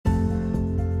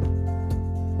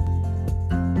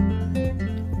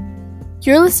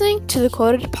You're listening to the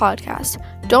Quoted Podcast.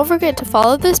 Don't forget to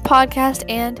follow this podcast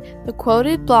and the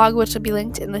Quoted blog, which will be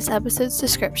linked in this episode's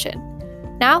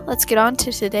description. Now, let's get on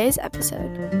to today's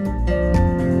episode.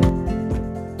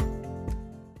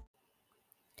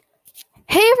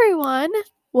 Hey everyone!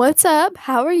 What's up?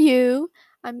 How are you?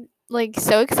 I'm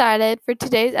so excited for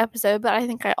today's episode, but I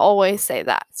think I always say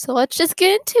that. So let's just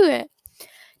get into it.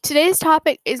 Today's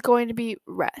topic is going to be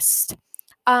rest.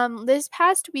 This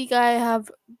past week I have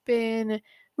been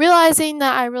realizing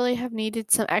that I really have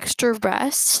needed some extra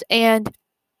rest, and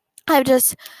I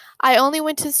only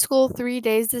went to school 3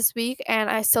 days this week, and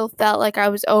I still felt like I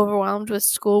was overwhelmed with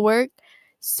schoolwork,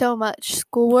 so much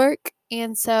schoolwork,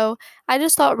 and so I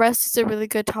just thought rest is a really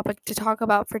good topic to talk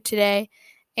about for today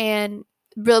and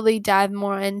really dive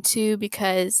more into,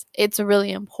 because it's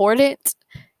really important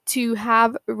to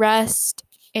have rest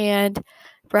and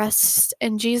rest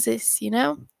in Jesus,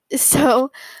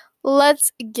 So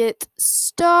let's get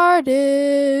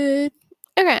started.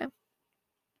 Okay.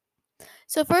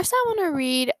 So first I want to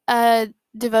read a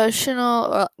from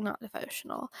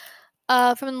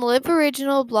the Live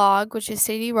Original blog, which is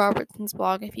Sadie Robertson's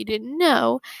blog, if you didn't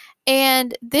know.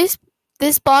 And this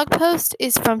blog post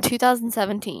is from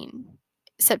 2017.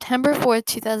 September 4th,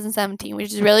 2017,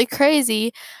 which is really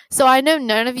crazy. So I know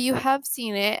none of you have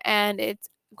seen it, and it's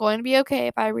going to be okay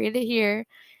if I read it here.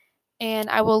 And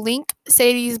I will link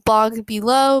Sadie's blog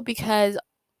below because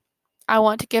I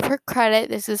want to give her credit.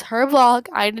 This is her blog.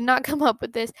 I did not come up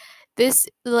with this. The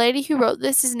lady who wrote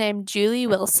this is named Julie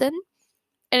Wilson,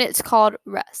 and it's called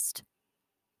Rest.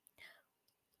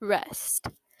 Rest.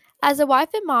 As a wife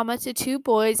and mama to 2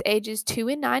 boys ages 2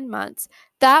 and 9 months,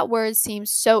 that word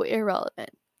seems so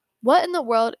irrelevant. What in the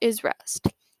world is rest?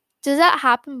 Does that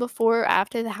happen before or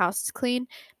after the house is clean,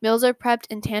 meals are prepped,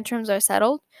 and tantrums are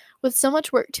settled? With so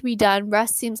much work to be done,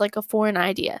 rest seems like a foreign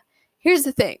idea. Here's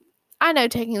the thing. I know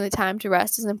taking the time to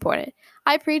rest is important.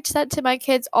 I preach that to my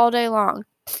kids all day long.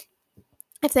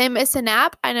 If they miss a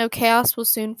nap, I know chaos will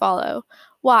soon follow.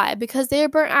 Why? Because they are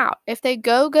burnt out. If they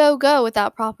go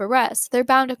without proper rest, they're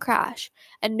bound to crash,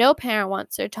 and no parent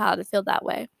wants their child to feel that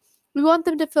way. We want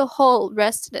them to feel whole,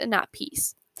 rested, and at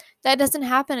peace. That doesn't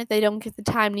happen if they don't get the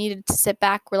time needed to sit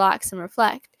back, relax, and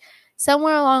reflect.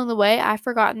 Somewhere along the way, I've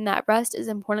forgotten that rest is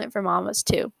important for mamas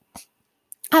too.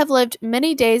 I've lived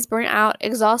many days burnt out,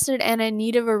 exhausted, and in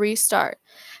need of a restart.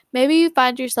 Maybe you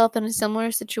find yourself in a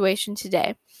similar situation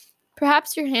today.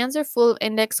 Perhaps your hands are full of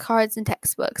index cards and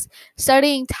textbooks,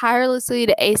 studying tirelessly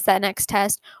to ace that next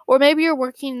test, or maybe you're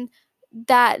working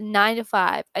that 9 to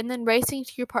 5 and then racing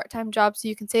to your part-time job so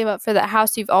you can save up for that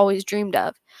house you've always dreamed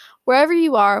of. Wherever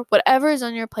you are, whatever is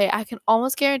on your plate, I can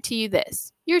almost guarantee you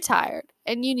this. You're tired,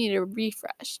 and you need a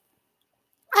refresh.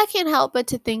 I can't help but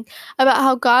to think about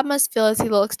how God must feel as he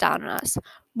looks down on us,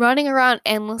 running around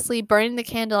endlessly, burning the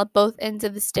candle at both ends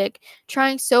of the stick,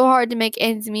 trying so hard to make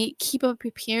ends meet, keep up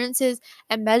appearances,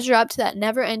 and measure up to that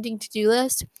never-ending to-do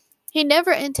list. He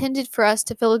never intended for us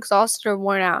to feel exhausted or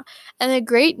worn out, and the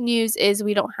great news is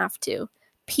we don't have to.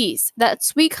 Peace, that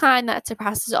sweet kind that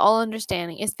surpasses all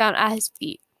understanding, is found at his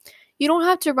feet. You don't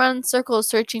have to run in circles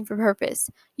searching for purpose.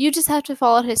 You just have to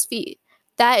fall at his feet.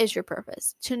 That is your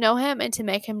purpose, to know him and to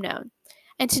make him known.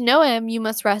 And to know him, you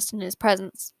must rest in his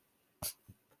presence.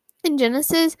 In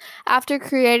Genesis, after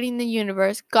creating the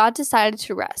universe, God decided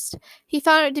to rest. He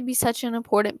found it to be such an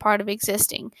important part of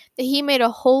existing that he made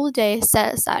a whole day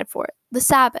set aside for it, the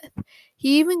Sabbath.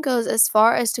 He even goes as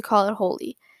far as to call it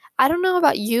holy. I don't know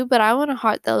about you, but I want a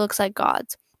heart that looks like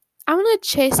God's. I want to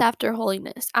chase after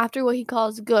holiness, after what he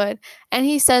calls good, and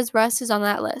he says rest is on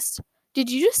that list.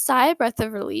 Did you just sigh a breath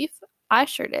of relief? I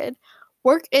sure did.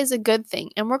 Work is a good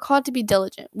thing, and we're called to be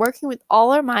diligent, working with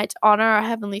all our might to honor our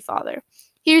Heavenly Father.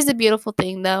 Here's the beautiful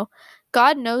thing, though.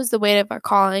 God knows the weight of our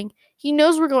calling. He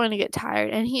knows we're going to get tired,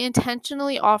 and he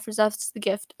intentionally offers us the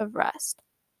gift of rest.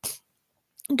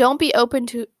 Don't be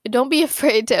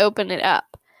afraid to open it up.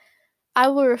 I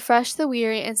will refresh the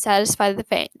weary and satisfy the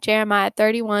faint. Jeremiah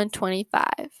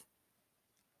 31:25.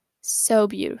 So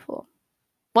beautiful.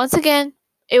 Once again,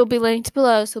 it will be linked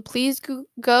below, so please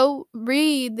go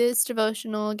read this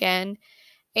devotional again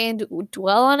and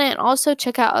dwell on it. And also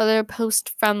check out other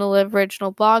posts from the Live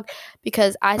Original blog,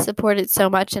 because I support it so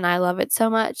much and I love it so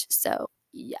much. So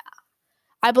yeah,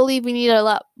 I believe we need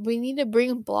to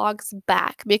bring blogs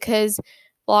back, because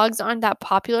blogs aren't that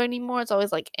popular anymore. It's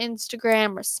always like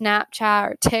Instagram or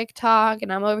Snapchat or TikTok,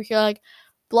 and I'm over here like,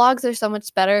 blogs are so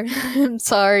much better. I'm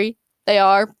sorry, they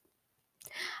are.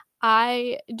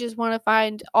 I just want to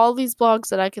find all these blogs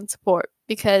that I can support,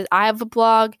 because I have a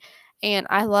blog and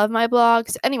I love my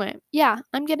blogs. Anyway, yeah,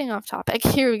 I'm getting off topic.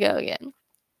 Here we go again.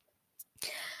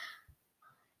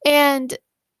 And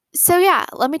so, yeah,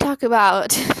 let me talk about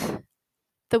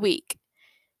the week.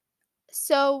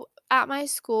 So, at my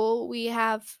school, we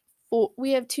have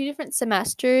two different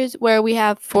semesters where we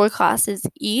have 4 classes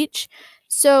each.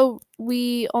 So,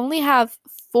 we only have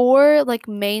 4 like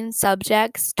main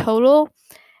subjects total.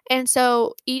 And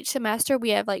so each semester we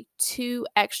have like 2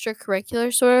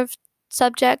 extracurricular sort of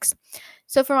subjects.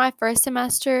 So for my first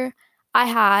semester, I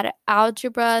had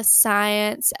algebra,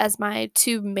 science as my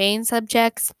 2 main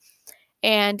subjects,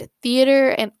 and theater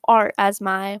and art as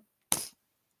my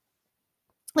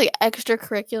like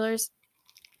extracurriculars.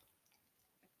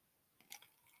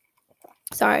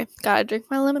 Sorry, gotta drink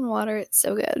my lemon water. It's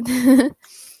so good.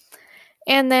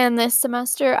 And then this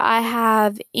semester I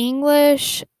have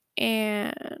English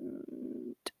and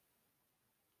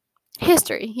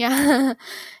history. Yeah.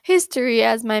 History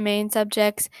as my main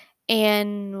subjects.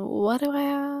 And what do I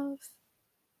have?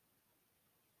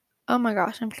 Oh my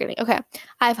gosh, I'm forgetting. Okay.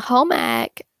 I have home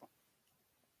ec.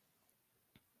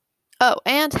 Oh,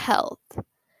 and health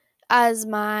as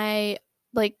my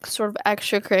like sort of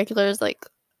extracurriculars, like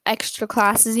extra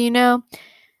classes,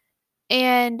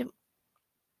 And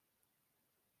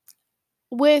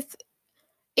with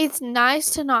it's nice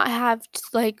to not have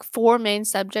like 4 main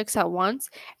subjects at once.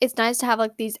 It's nice to have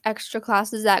like these extra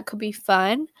classes that could be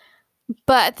fun,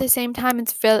 but at the same time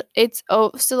it's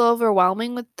still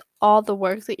overwhelming with all the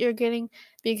work that you're getting,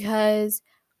 because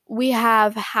we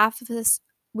have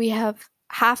we have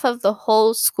half of the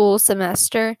whole school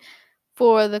semester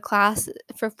for the class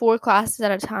for 4 classes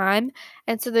at a time,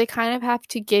 and so they kind of have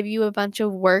to give you a bunch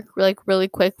of work like really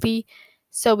quickly,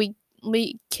 so we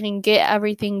can get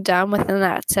everything done within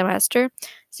that semester.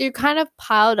 So you're kind of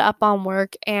piled up on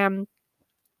work. And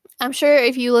I'm sure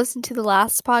if you listened to the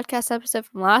last podcast episode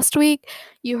from last week,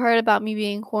 you heard about me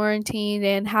being quarantined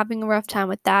and having a rough time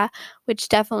with that, which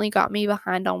definitely got me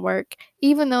behind on work.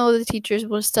 Even though the teachers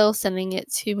were still sending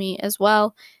it to me as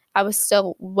well, I was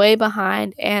still way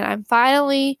behind, and I'm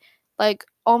finally like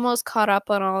almost caught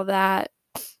up on all that,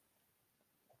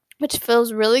 which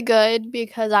feels really good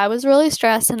because I was really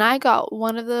stressed and I got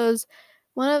one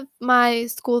of my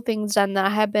school things done that I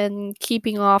had been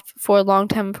keeping off for a long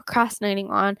time,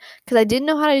 procrastinating on, because I didn't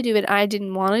know how to do it and I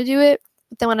didn't want to do it.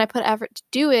 But then when I put effort to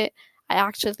do it, I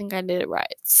actually think I did it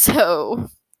right. So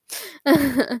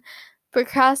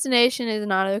procrastination is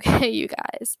not okay, you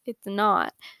guys. It's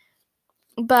not.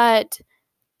 But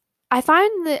I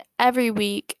find that every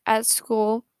week at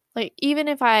school, like even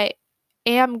if I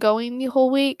am going the whole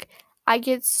week, I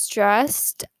get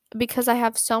stressed because I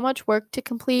have so much work to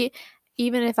complete.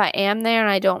 Even if I am there and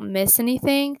I don't miss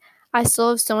anything, I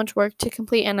still have so much work to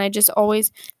complete, and I just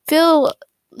always feel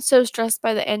so stressed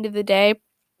by the end of the day,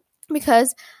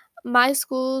 because my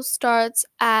school starts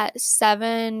at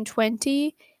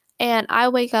 7:20 and I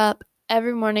wake up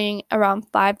every morning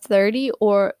around 5:30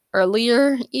 or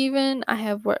earlier even.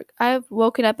 I've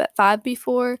woken up at 5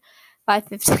 before,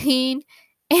 5:15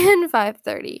 and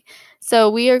 5:30. So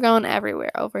we are going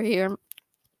everywhere over here.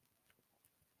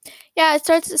 Yeah, it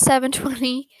starts at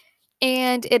 7:20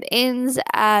 and it ends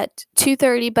at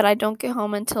 2:30, but I don't get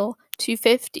home until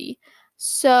 2:50.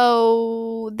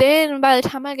 So then by the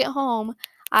time I get home,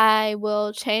 I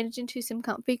will change into some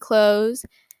comfy clothes,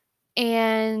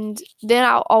 and then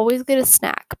I'll always get a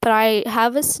snack. But I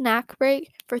have a snack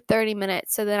break for 30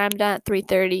 minutes, so then I'm done at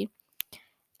 3:30.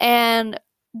 And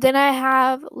then I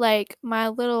have like my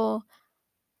little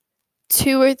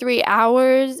 2 or 3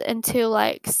 hours until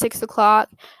like 6 o'clock.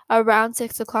 Around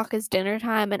 6 o'clock is dinner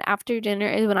time, and after dinner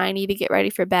is when I need to get ready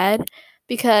for bed,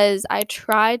 because I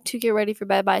tried to get ready for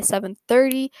bed by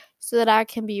 7:30 so that I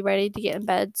can be ready to get in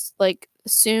bed like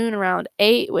soon around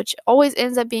 8, which always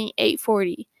ends up being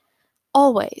 8:40.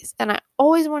 Always. And I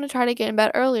always want to try to get in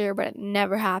bed earlier, but it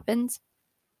never happens.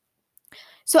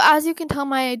 So as you can tell,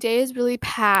 my day is really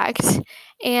packed,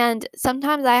 and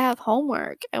sometimes I have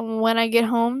homework, and when I get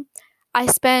home, I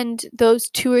spend those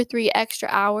 2 or 3 extra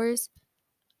hours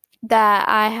that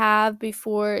I have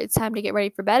before it's time to get ready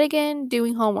for bed again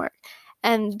doing homework.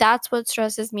 And that's what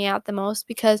stresses me out the most,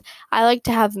 because I like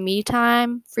to have me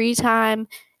time, free time,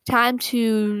 time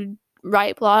to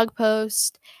write blog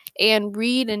posts and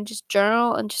read and just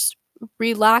journal and just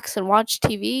relax and watch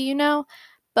TV.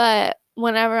 But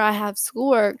whenever I have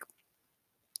schoolwork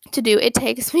to do, it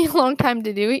takes me a long time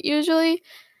to do it usually.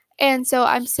 And so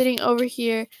I'm sitting over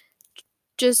here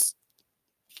just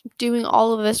doing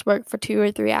all of this work for 2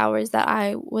 or 3 hours that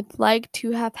I would like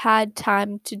to have had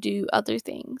time to do other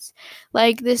things.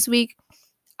 Like this week,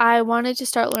 I wanted to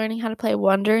start learning how to play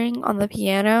Wondering on the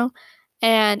piano,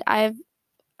 and I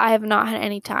have not had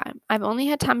any time. I've only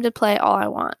had time to play All I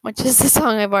Want, which is the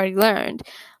song I've already learned.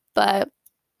 But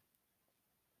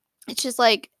it's just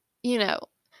like, you know,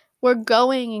 we're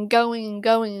going and going and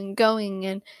going and going,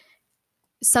 and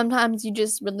sometimes you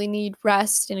just really need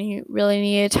rest and you really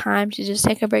need a time to just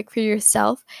take a break for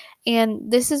yourself.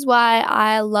 And this is why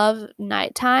I love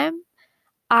nighttime.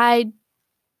 I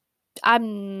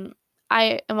I'm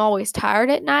I am always tired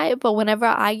at night, but whenever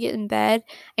I get in bed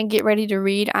and get ready to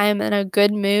read, I am in a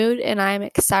good mood and I am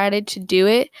excited to do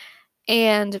it.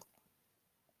 And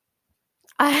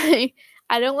I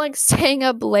I don't like staying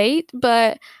up late,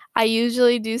 but I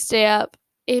usually do stay up.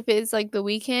 If it's like the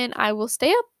weekend, I will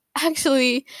stay up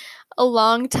actually a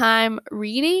long time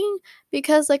reading,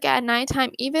 because like at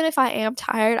nighttime, even if I am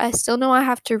tired, I still know I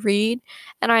have to read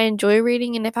and I enjoy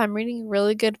reading, and if I'm reading a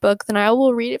really good book, then I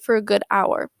will read it for a good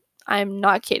hour. I'm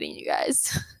not kidding you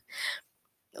guys.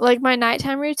 Like my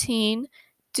nighttime routine,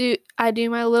 do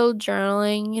my little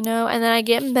journaling, and then I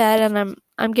get in bed and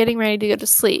I'm getting ready to go to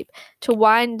sleep. To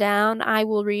wind down, I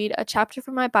will read a chapter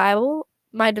from my Bible,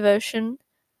 my devotion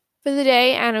for the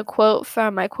day, and a quote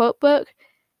from my quote book.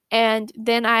 And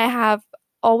then I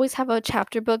always have a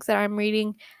chapter book that I'm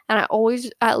reading, and I always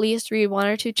at least read one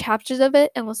or two chapters of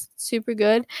it unless it's super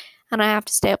good and I have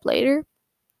to stay up later.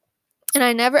 And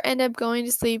I never end up going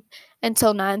to sleep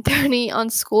until 9:30 on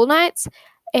school nights,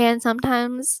 and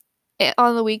sometimes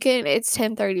on the weekend it's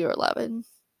 10:30 or 11,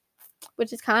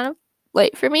 which is kind of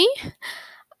late for me.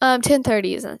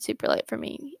 10:30 isn't super late for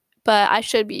me, but I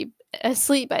should be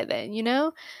asleep by then,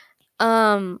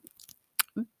 Um,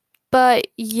 but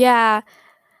yeah,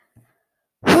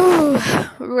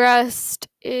 rest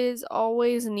is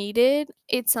always needed.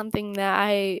 It's something that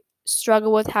I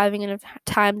struggle with having enough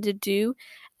time to do,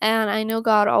 and I know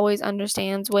God always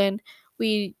understands when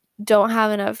we don't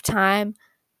have enough time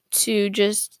to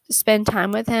just spend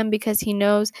time with Him, because He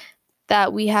knows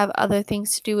that we have other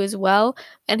things to do as well,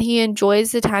 and He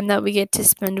enjoys the time that we get to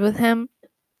spend with Him.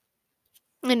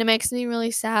 And it makes me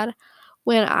really sad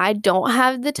when I don't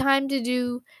have the time to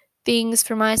do things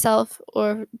for myself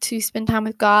or to spend time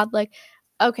with God. Like,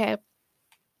 okay,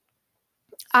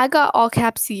 I got All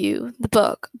Caps You, the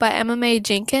book by Emma Mae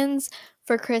Jenkins,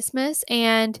 for Christmas,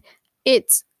 and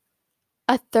it's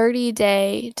a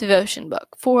 30-day devotion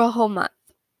book for a whole month.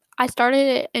 I started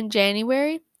it in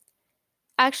January.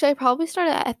 Actually, I probably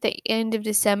started at the end of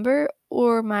December,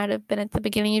 or might have been at the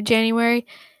beginning of January,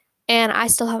 and I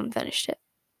still haven't finished it.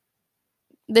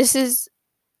 This is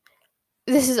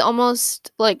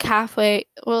almost like halfway.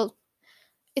 Well,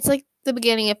 it's like the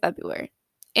beginning of February,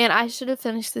 and I should have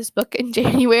finished this book in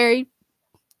January.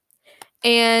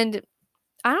 And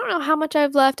I don't know how much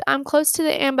I've left. I'm close to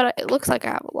the end, but it looks like I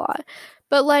have a lot.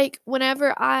 But like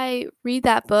whenever I read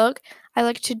that book, I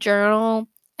like to journal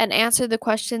and answer the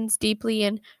questions deeply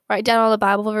and write down all the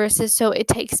Bible verses. So it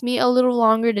takes me a little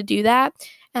longer to do that,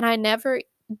 and I never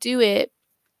do it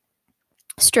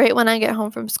straight when I get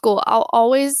home from school. I'll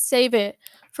always save it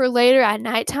for later at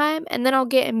nighttime, and then I'll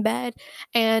get in bed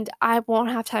and I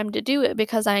won't have time to do it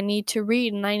because I need to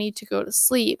read and I need to go to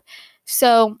sleep.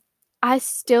 So I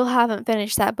still haven't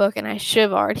finished that book, and I should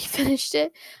have already finished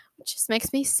it, which just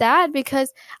makes me sad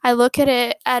because I look at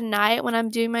it at night when I'm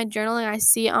doing my journaling. I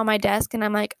see it on my desk and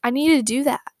I'm like, I need to do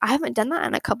that. I haven't done that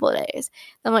in a couple of days.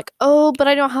 And I'm like, oh, but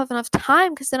I don't have enough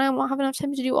time, because then I won't have enough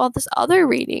time to do all this other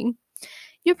reading.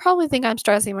 You probably think I'm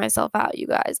stressing myself out, you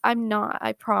guys. I'm not,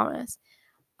 I promise.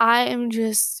 I am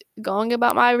just going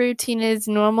about my routine as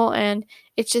normal, and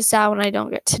it's just sad when I don't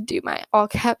get to do my All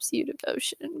Caps You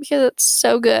devotion, because it's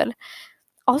so good.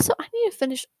 Also, I need to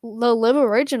finish the Live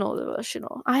Original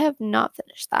devotional. I have not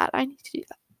finished that. I need to do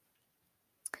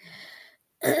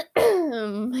that.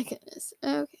 Oh my goodness.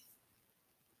 Okay.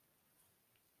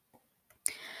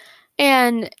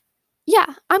 And yeah,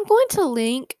 I'm going to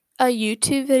link a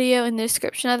YouTube video in the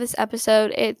description of this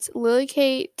episode. It's Lily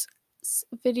Kate's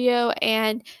video,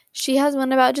 and she has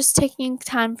one about just taking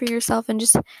time for yourself and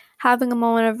just having a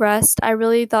moment of rest. I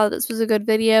really thought this was a good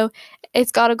video.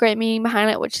 It's got a great meaning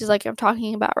behind it, which is like I'm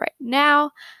talking about right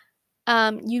now.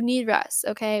 You need rest,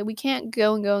 okay? We can't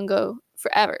go and go and go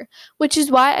forever, which is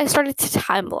why I started to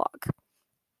time block.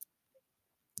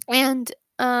 And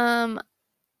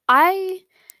I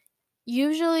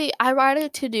write a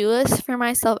to-do list for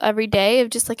myself every day of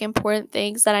just like important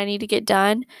things that I need to get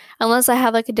done. Unless I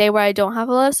have like a day where I don't have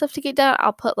a lot of stuff to get done,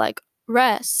 I'll put like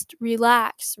rest,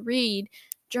 relax, read,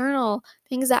 journal,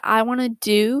 things that I want to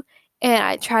do, and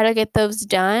I try to get those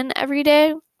done every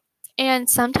day. And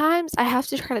sometimes I have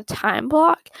to try to time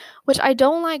block, which I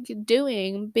don't like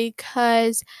doing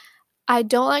because I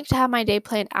don't like to have my day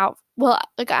planned out. Well,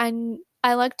 like I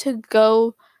like to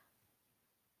go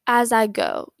as I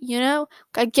go,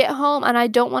 I get home and I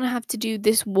don't want to have to do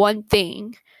this one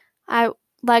thing. I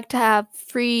like to have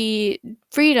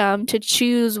freedom to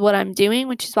choose what I'm doing,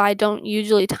 which is why I don't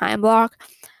usually time block.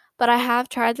 But I have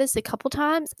tried this a couple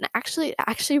times, and it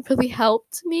actually really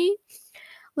helped me.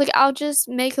 Like, I'll just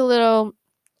make a little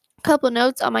couple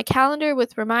notes on my calendar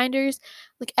with reminders,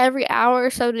 like every hour or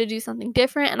so, to do something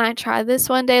different. And I tried this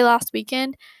one day last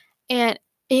weekend, and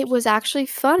it was actually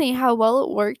funny how well it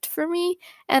worked for me.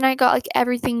 And I got like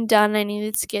everything done I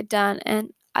needed to get done,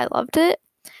 and I loved it.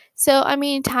 So, I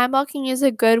mean, time blocking is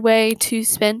a good way to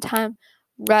spend time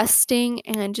resting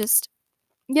and just,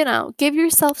 give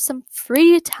yourself some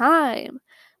free time,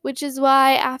 which is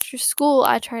why after school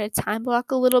I try to time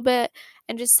block a little bit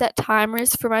and just set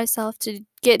timers for myself to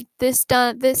get this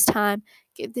done at this time,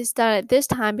 get this done at this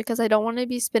time, because I don't want to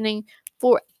be spending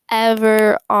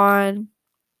forever on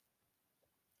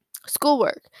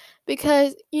schoolwork.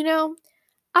 Because,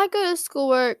 I go to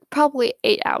schoolwork probably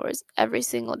 8 hours every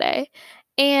single day,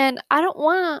 and I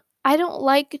don't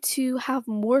like to have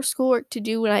more schoolwork to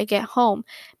do when I get home,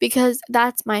 because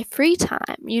that's my free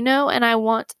time, and I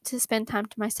want to spend time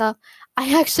to myself.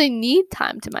 I actually need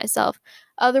time to myself.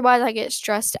 Otherwise, I get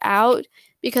stressed out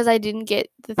because I didn't get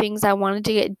the things I wanted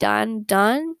to get done.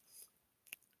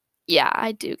 Yeah,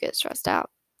 I do get stressed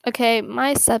out. Okay,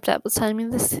 my stepdad was telling me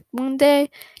this one day.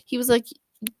 He was like,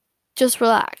 just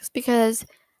relax, because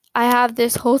I have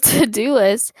this whole to-do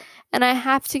list and I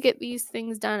have to get these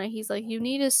things done. And he's like, you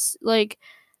need to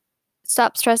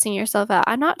stop stressing yourself out.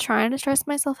 I'm not trying to stress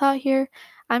myself out here.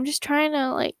 I'm just trying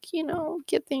to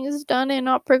get things done and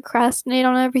not procrastinate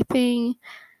on everything.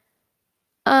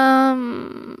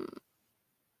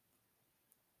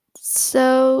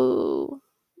 So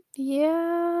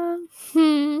yeah.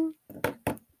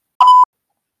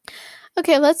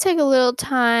 Okay, let's take a little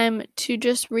time to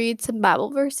just read some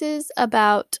Bible verses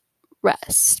about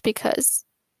rest, because,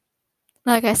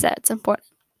 like I said, it's important.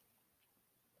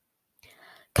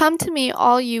 Come to me,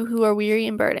 all you who are weary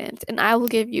and burdened, and I will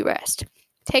give you rest.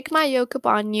 Take my yoke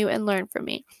upon you and learn from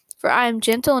me, for I am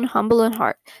gentle and humble in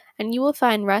heart, and you will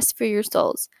find rest for your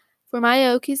souls. For my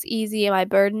yoke is easy and my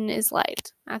burden is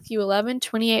light. Matthew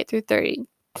 11:28-30.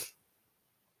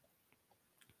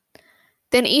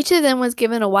 Then each of them was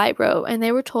given a white robe, and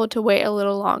they were told to wait a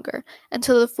little longer,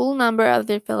 until the full number of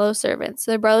their fellow servants,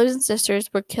 their brothers and sisters,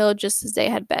 were killed just as they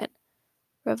had been.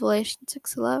 Revelation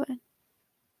 6:11.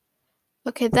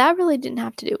 Okay, that really didn't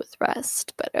have to do with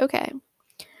rest, but okay.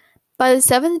 By the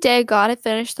seventh day, God had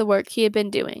finished the work he had been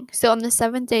doing. So on the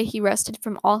seventh day, he rested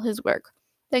from all his work.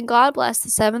 Then God blessed the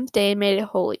seventh day and made it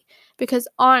holy, because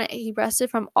on it he rested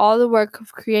from all the work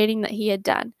of creating that he had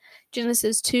done.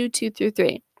 Genesis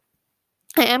 2:2-3.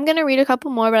 I am going to read a couple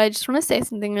more, but I just want to say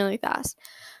something really fast.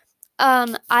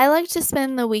 I like to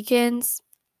spend the weekends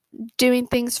doing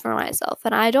things for myself,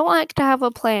 and I don't like to have a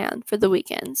plan for the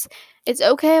weekends. It's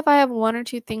okay if I have one or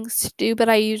two things to do, but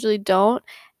I usually don't.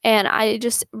 And I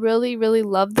just really, really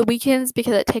love the weekends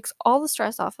because it takes all the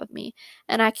stress off of me,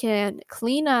 and I can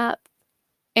clean up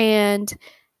and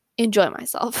enjoy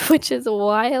myself, which is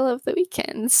why I love the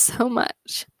weekends so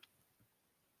much.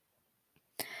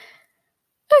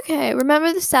 Okay,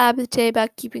 remember the Sabbath day by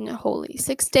keeping it holy.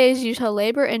 6 days you shall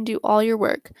labor and do all your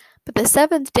work, but the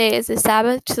seventh day is the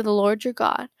Sabbath to the Lord your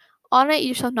God. On it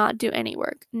you shall not do any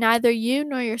work, neither you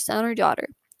nor your son or daughter,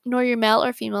 nor your male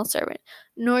or female servant,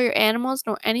 nor your animals,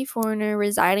 nor any foreigner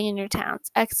residing in your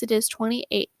towns. Exodus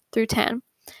 28-10.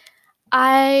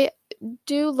 I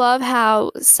do love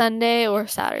how Sunday or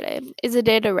Saturday is a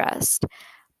day to rest,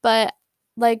 but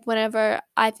whenever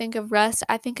I think of rest,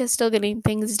 I think of still getting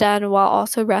things done while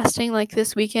also resting. Like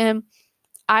this weekend,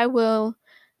 I will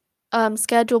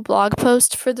schedule blog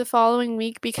posts for the following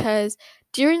week, because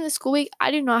during the school week,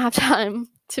 I do not have time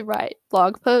to write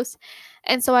blog posts.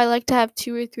 And so I like to have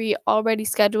 2 or 3 already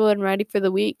scheduled and ready for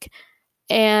the week,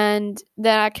 and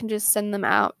then I can just send them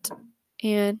out.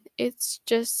 And it's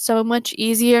just so much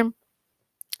easier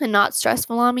and not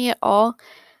stressful on me at all.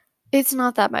 It's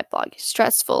not that my blog is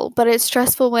stressful, but it's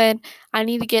stressful when I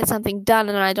need to get something done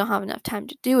and I don't have enough time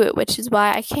to do it, which is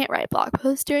why I can't write blog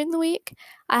posts during the week.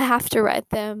 I have to write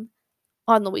them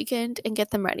on the weekend and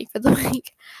get them ready for the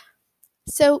week.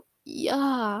 So,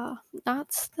 yeah,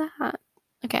 that's that.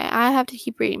 Okay, I have to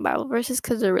keep reading Bible verses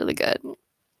because they're really good.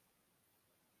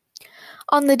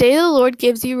 On the day the Lord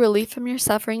gives you relief from your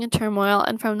suffering and turmoil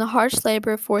and from the harsh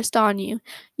labor forced on you,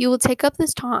 you will take up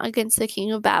this taunt against the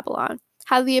king of Babylon.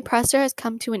 How the oppressor has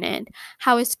come to an end,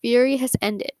 how his fury has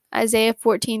ended. Isaiah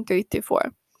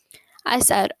 14:3-4. I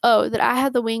said, oh, that I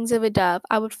had the wings of a dove,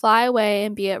 I would fly away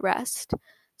and be at rest.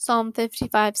 Psalm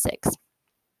 55:6.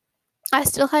 I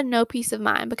still had no peace of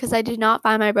mind because I did not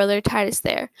find my brother Titus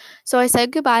there. So I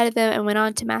said goodbye to them and went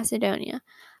on to Macedonia.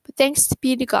 But thanks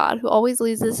be to God, who always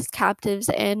leads us as captives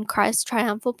in Christ's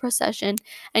triumphal procession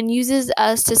and uses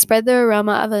us to spread the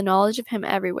aroma of the knowledge of him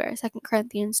everywhere. 2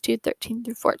 Corinthians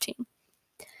 2:13-14.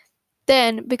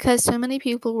 Then, because so many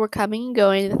people were coming and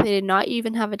going that they did not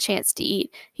even have a chance to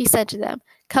eat, he said to them,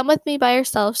 "Come with me by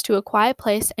yourselves to a quiet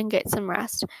place and get some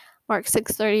rest." Mark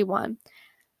 6:31.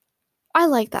 I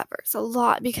like that verse a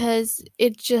lot because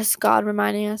it's just God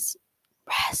reminding us,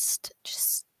 rest,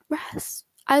 just rest.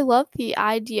 I love the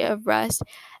idea of rest,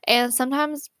 and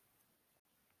sometimes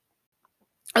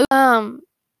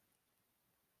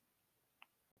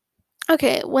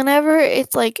okay, whenever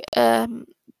it's like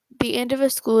the end of a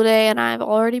school day and I've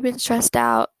already been stressed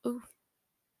out,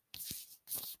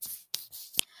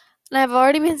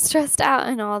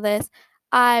 and all this,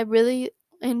 I really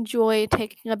enjoy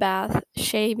taking a bath,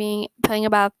 shaving, putting a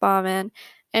bath bomb in,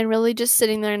 and really just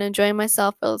sitting there and enjoying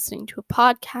myself or listening to a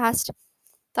podcast.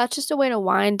 That's just a way to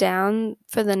wind down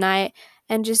for the night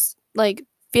and just like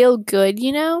feel good,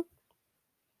 you know?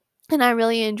 And I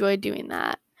really enjoy doing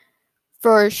that.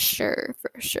 For sure.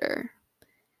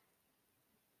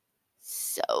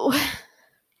 So,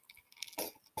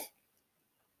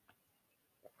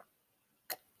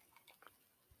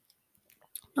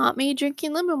 not me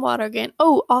drinking lemon water again.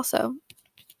 Oh, also,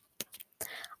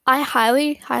 I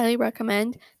highly, highly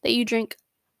recommend that you drink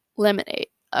lemonade.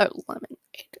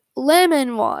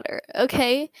 Lemon water,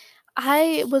 okay?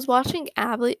 I was watching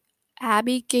Abby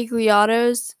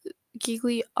Giglioto's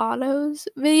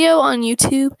video on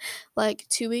YouTube like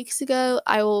 2 weeks ago.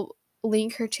 I will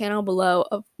link her channel below.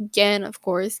 Again, of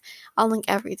course, I'll link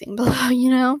everything below, you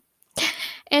know?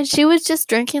 And she was just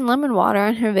drinking lemon water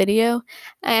in her video,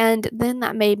 and then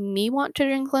that made me want to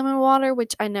drink lemon water,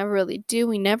 which I never really do.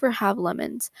 We never have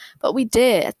lemons, but we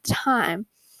did at the time.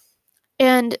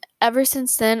 And ever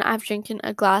since then, I've drinking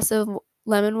a glass of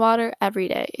lemon water every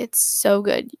day. It's so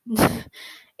good.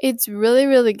 It's really,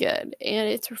 really good, and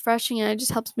it's refreshing, and it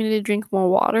just helps me to drink more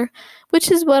water,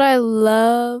 which is what I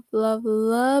love, love,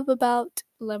 love about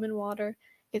lemon water.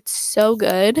 It's so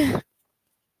good.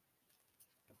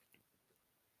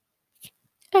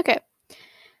 Okay,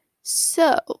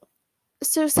 so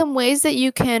some ways that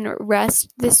you can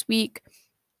rest this week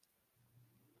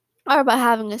are by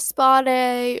having a spa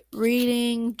day,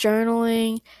 reading,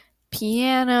 journaling,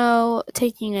 piano,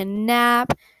 taking a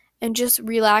nap, and just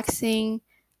relaxing.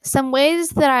 Some ways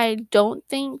that I don't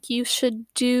think you should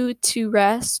do to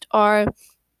rest are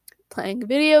playing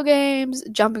video games,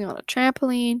 jumping on a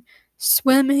trampoline,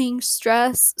 swimming,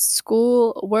 stress,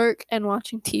 school, work, and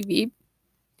watching TV.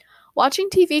 Watching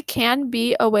TV can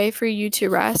be a way for you to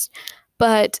rest,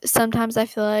 but sometimes I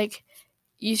feel like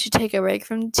you should take a break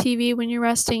from TV when you're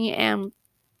resting and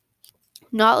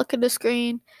not look at the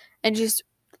screen and just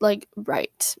like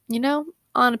write, you know,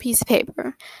 on a piece of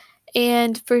paper.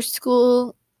 And for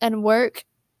school and work,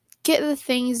 get the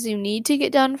things you need to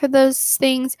get done for those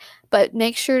things, but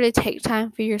make sure to take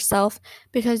time for yourself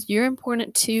because you're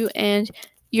important too and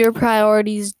your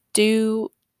priorities do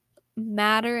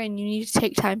matter and you need to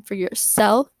take time for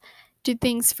yourself. Do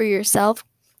things for yourself.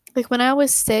 Like when I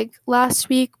was sick last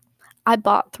week, I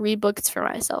bought 3 books for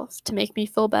myself to make me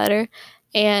feel better.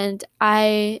 And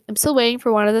I am still waiting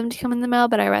for one of them to come in the mail,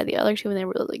 but I read the other 2 and they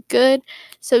were really good.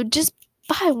 So just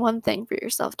buy one thing for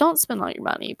yourself. Don't spend all your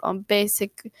money on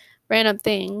basic random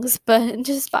things, but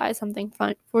just buy something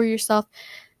fun for yourself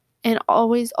and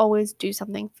always, always do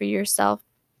something for yourself,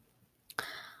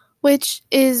 which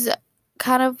is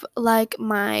kind of like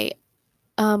my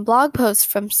blog post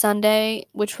from Sunday,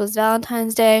 which was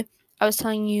Valentine's Day. I was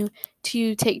telling you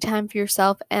to take time for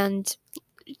yourself and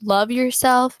love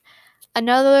yourself.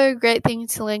 Another great thing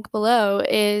to link below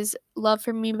is Love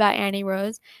for Me by Annie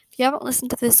Rose. If you haven't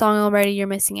listened to this song already, you're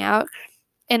missing out.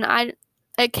 And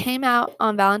it came out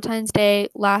on Valentine's Day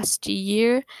last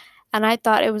year, and I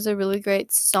thought it was a really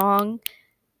great song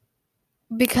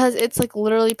because it's like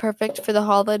literally perfect for the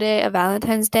holiday of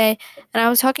Valentine's Day. And I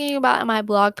was talking about in my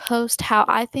blog post how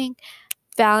I think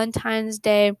Valentine's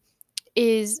Day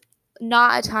is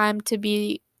not a time to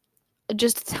be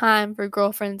just a time for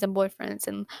girlfriends and boyfriends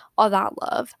and all that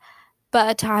love, but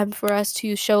a time for us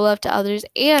to show love to others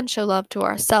and show love to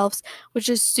ourselves, which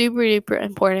is super duper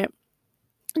important.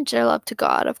 And show love to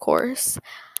God, of course.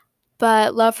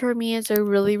 But Love for Me is a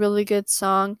really, really good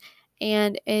song,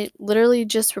 and it literally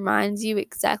just reminds you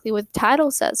exactly what the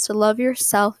title says, to love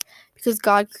yourself because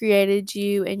God created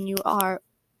you and you are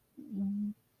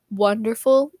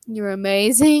wonderful, you're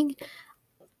amazing,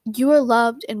 you are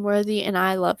loved and worthy, and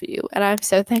I love you, and I'm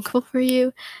so thankful for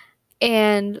you,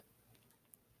 and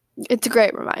it's a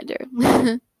great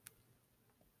reminder.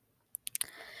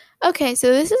 Okay,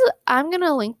 so I'm going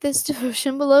to link this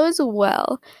devotion below as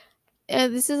well.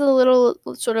 This is a little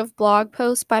sort of blog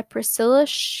post by Priscilla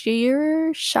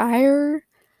Shire,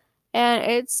 and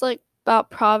it's like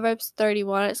about Proverbs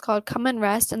 31. It's called Come and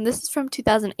Rest, and this is from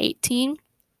 2018.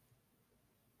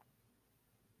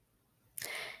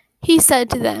 He said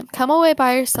to them, Come away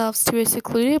by yourselves to a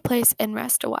secluded place and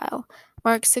rest a while.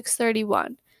 Mark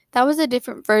 6:31. That was a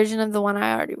different version of the one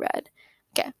I already read.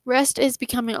 Okay, rest is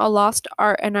becoming a lost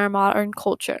art in our modern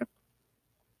culture.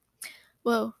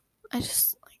 Whoa, I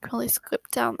just really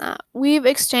skipped down that. We've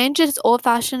exchanged its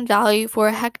old-fashioned value for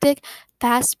a hectic,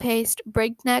 fast-paced,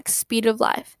 breakneck speed of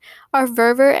life. Our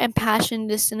fervor and passion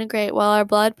disintegrate while our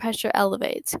blood pressure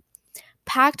elevates.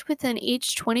 Packed within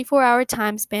each 24-hour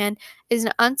time span is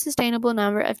an unsustainable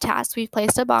number of tasks we've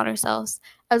placed upon ourselves,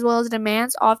 as well as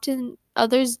demands often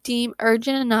others deem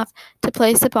urgent enough to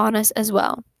place upon us as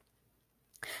well.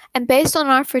 And based on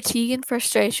our fatigue and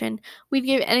frustration, we'd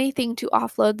give anything to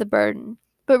offload the burden.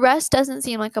 But rest doesn't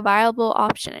seem like a viable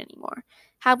option anymore.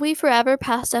 Have we forever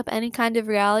passed up any kind of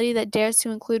reality that dares to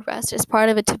include rest as part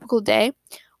of a typical day,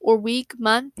 or week,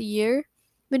 month, year?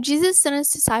 When Jesus sent his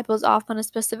disciples off on a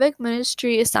specific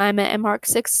ministry assignment in Mark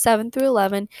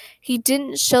 6:7-11, he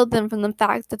didn't shield them from the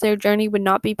fact that their journey would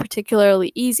not be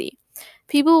particularly easy.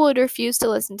 People would refuse to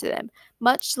listen to them,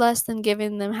 much less than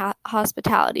giving them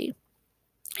hospitality.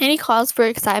 Any cause for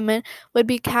excitement would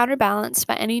be counterbalanced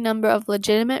by any number of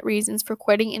legitimate reasons for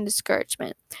quitting and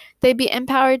discouragement. They'd be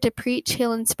empowered to preach,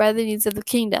 heal, and spread the needs of the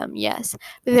kingdom, yes,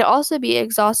 but they'd also be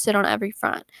exhausted on every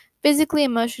front, physically,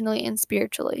 emotionally, and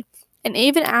spiritually. And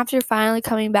even after finally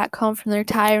coming back home from their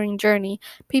tiring journey,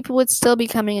 people would still be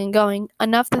coming and going,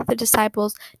 enough that the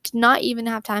disciples did not even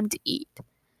have time to eat.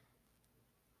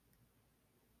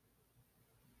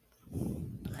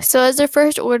 So, as their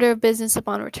first order of business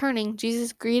upon returning,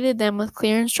 Jesus greeted them with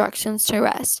clear instructions to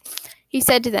rest. He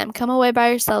said to them, Come away by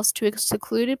yourselves to a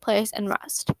secluded place and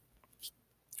rest.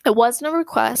 It wasn't a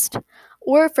request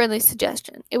or a friendly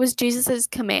suggestion. It was Jesus'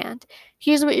 command.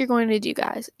 Here's what you're going to do,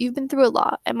 guys. You've been through a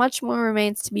lot, and much more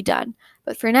remains to be done.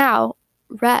 But for now,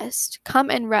 rest.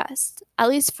 Come and rest, at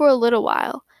least for a little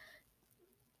while.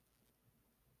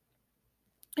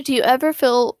 Do you ever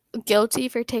feel guilty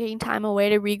for taking time away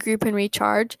to regroup and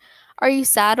recharge? Are you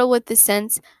saddled with the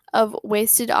sense of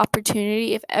wasted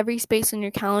opportunity if every space on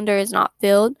your calendar is not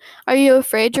filled? Are you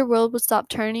afraid your world will stop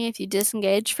turning if you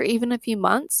disengage for even a few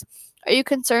months? Are you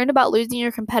concerned about losing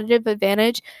your competitive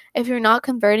advantage if you're not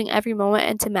converting every moment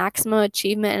into maximum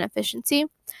achievement and efficiency?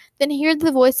 Then hear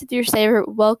the voice of your Savior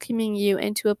welcoming you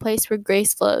into a place where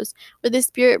grace flows, where the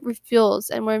Spirit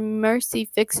refuels, and where mercy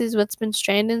fixes what's been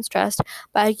strained and stressed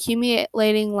by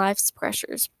accumulating life's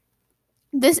pressures.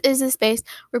 This is a space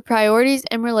where priorities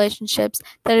and relationships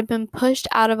that have been pushed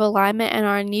out of alignment and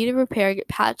are in need of repair get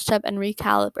patched up and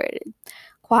recalibrated.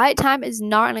 Quiet time is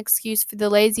not an excuse for the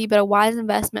lazy, but a wise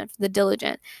investment for the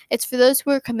diligent. It's for those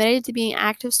who are committed to being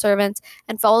active servants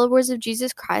and followers of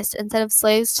Jesus Christ instead of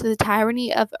slaves to the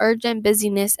tyranny of urgent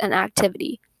busyness and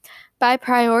activity. By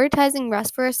prioritizing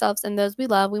rest for ourselves and those we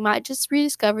love, we might just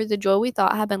rediscover the joy we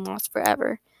thought had been lost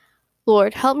forever.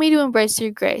 Lord, help me to embrace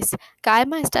your grace. Guide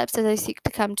my steps as I seek to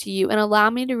come to you, and allow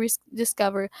me to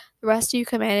discover the rest you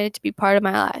commanded to be part of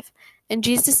my life. In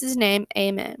Jesus' name,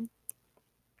 amen.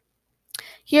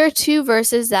 Here are two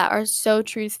verses that are so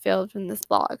truth-filled from this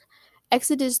blog.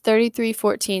 Exodus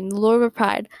 33:14. The Lord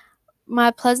replied,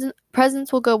 My pleasant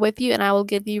presence will go with you, and I will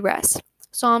give you rest.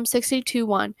 Psalm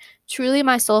 62:1. Truly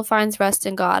my soul finds rest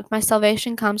in God. My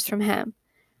salvation comes from him.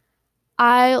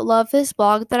 I love this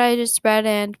blog that I just read,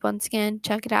 and once again,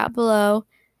 check it out below.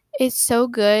 It's so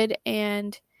good,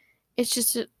 and it's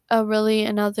just a really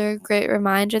another great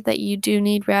reminder that you do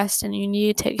need rest and you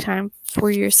need to take time for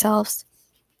yourselves.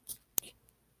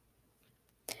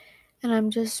 And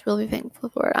I'm just really thankful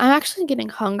for it. I'm actually getting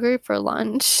hungry for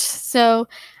lunch, so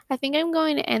I think I'm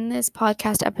going to end this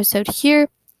podcast episode here.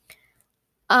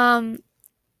 So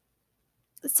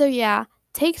yeah,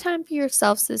 take time for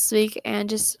yourselves this week and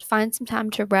just find some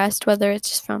time to rest, whether it's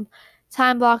just from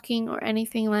time blocking or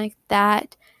anything like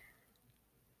that.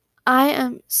 I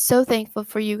am so thankful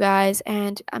for you guys,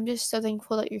 and I'm just so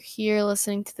thankful that you're here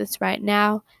listening to this right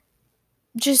now.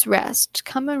 Just rest.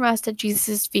 Come and rest at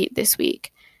Jesus' feet this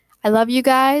week. I love you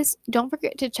guys. Don't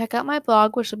forget to check out my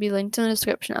blog, which will be linked in the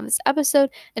description of this episode,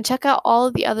 and check out all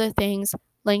of the other things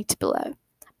linked below.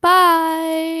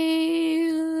 Bye!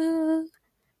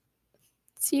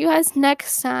 See you guys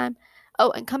next time.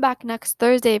 Oh, and come back next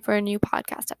Thursday for a new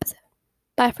podcast episode.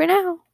 Bye for now.